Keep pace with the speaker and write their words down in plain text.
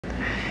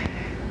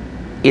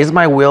Is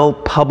my will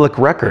public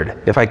record?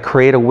 If I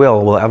create a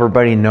will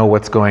everybody know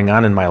what's going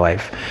on in my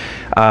life?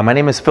 My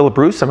name is Philip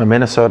Bruce. I'm a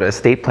Minnesota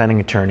estate planning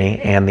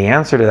attorney, and the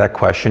answer to that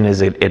question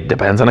is it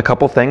depends on a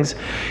couple things.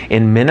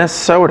 In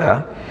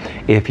Minnesota,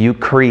 if you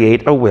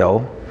create a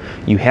will,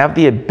 you have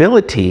the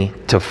ability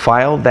to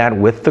file that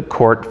with the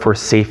court for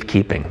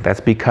safekeeping. That's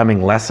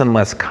becoming less and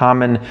less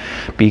common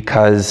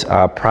because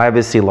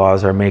privacy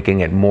laws are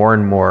making it more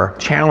and more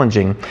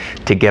challenging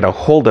to get a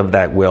hold of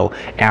that will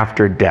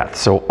after death.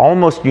 So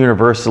almost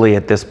universally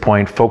at this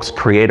point, folks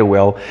create a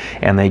will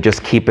and they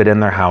just keep it in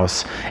their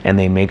house and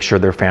they make sure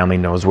their family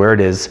knows where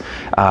it is.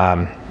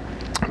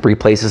 3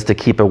 places to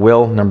keep a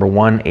will. Number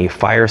 1, a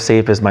fire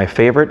safe is my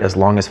favorite, as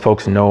long as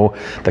folks know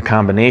the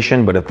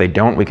combination, but if they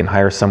don't, we can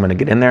hire someone to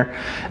get in there.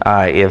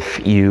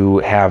 If you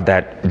have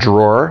that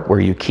drawer where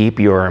you keep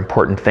your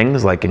important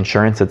things like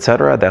insurance,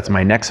 etc., that's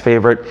my next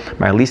favorite.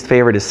 My least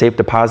favorite is safe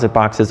deposit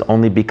boxes,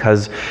 only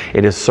because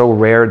it is so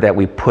rare that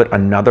we put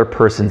another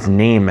person's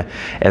name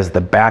as the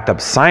backup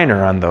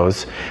signer on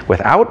those.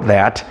 Without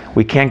that,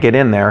 we can't get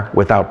in there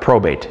without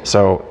probate.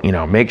 So,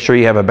 make sure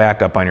you have a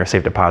backup on your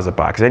safe deposit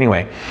box.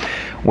 Anyway,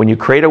 when you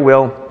create a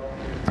will,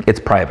 it's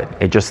private.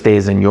 It just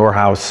stays in your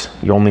house.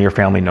 Only your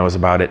family knows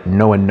about it.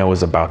 No one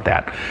knows about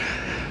that.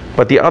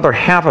 But the other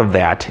half of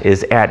that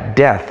is at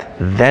death,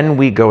 then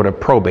we go to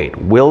probate.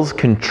 Wills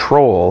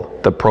control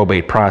the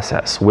probate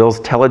process.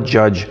 Wills tell a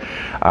judge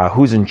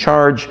who's in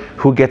charge,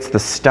 who gets the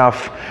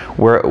stuff,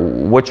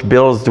 which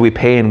bills do we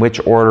pay in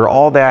which order.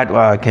 All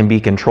that can be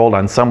controlled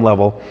on some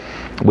level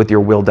with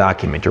your will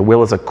document. Your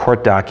will is a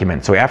court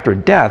document. So after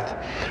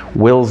death,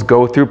 wills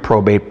go through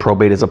probate.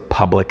 Probate is a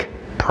public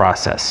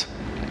process.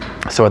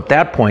 So at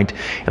that point,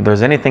 if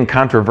there's anything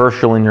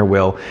controversial in your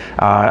will,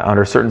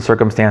 under certain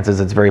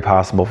circumstances, it's very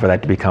possible for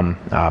that to become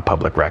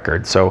public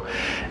record. So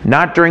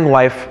not during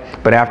life,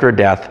 but after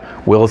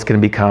death, wills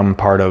can become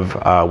part of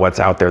what's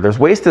out there. There's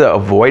ways to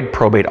avoid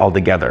probate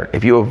altogether.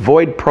 If you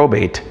avoid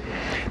probate,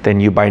 then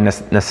you by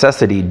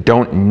necessity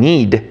don't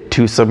need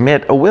to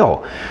submit a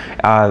will.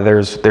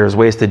 There's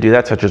ways to do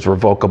that, such as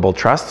revocable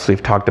trusts.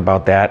 We've talked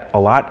about that a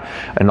lot,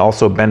 and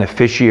also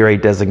beneficiary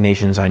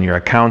designations on your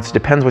accounts.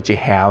 Depends what you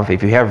have.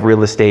 If you have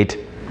real estate,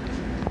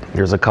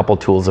 there's a couple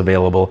tools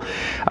available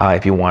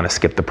if you want to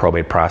skip the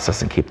probate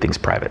process and keep things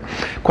private.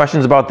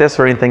 Questions about this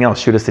or anything else,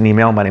 shoot us an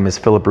email. My name is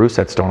Philip Bruce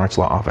at Stone Arch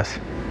Law Office.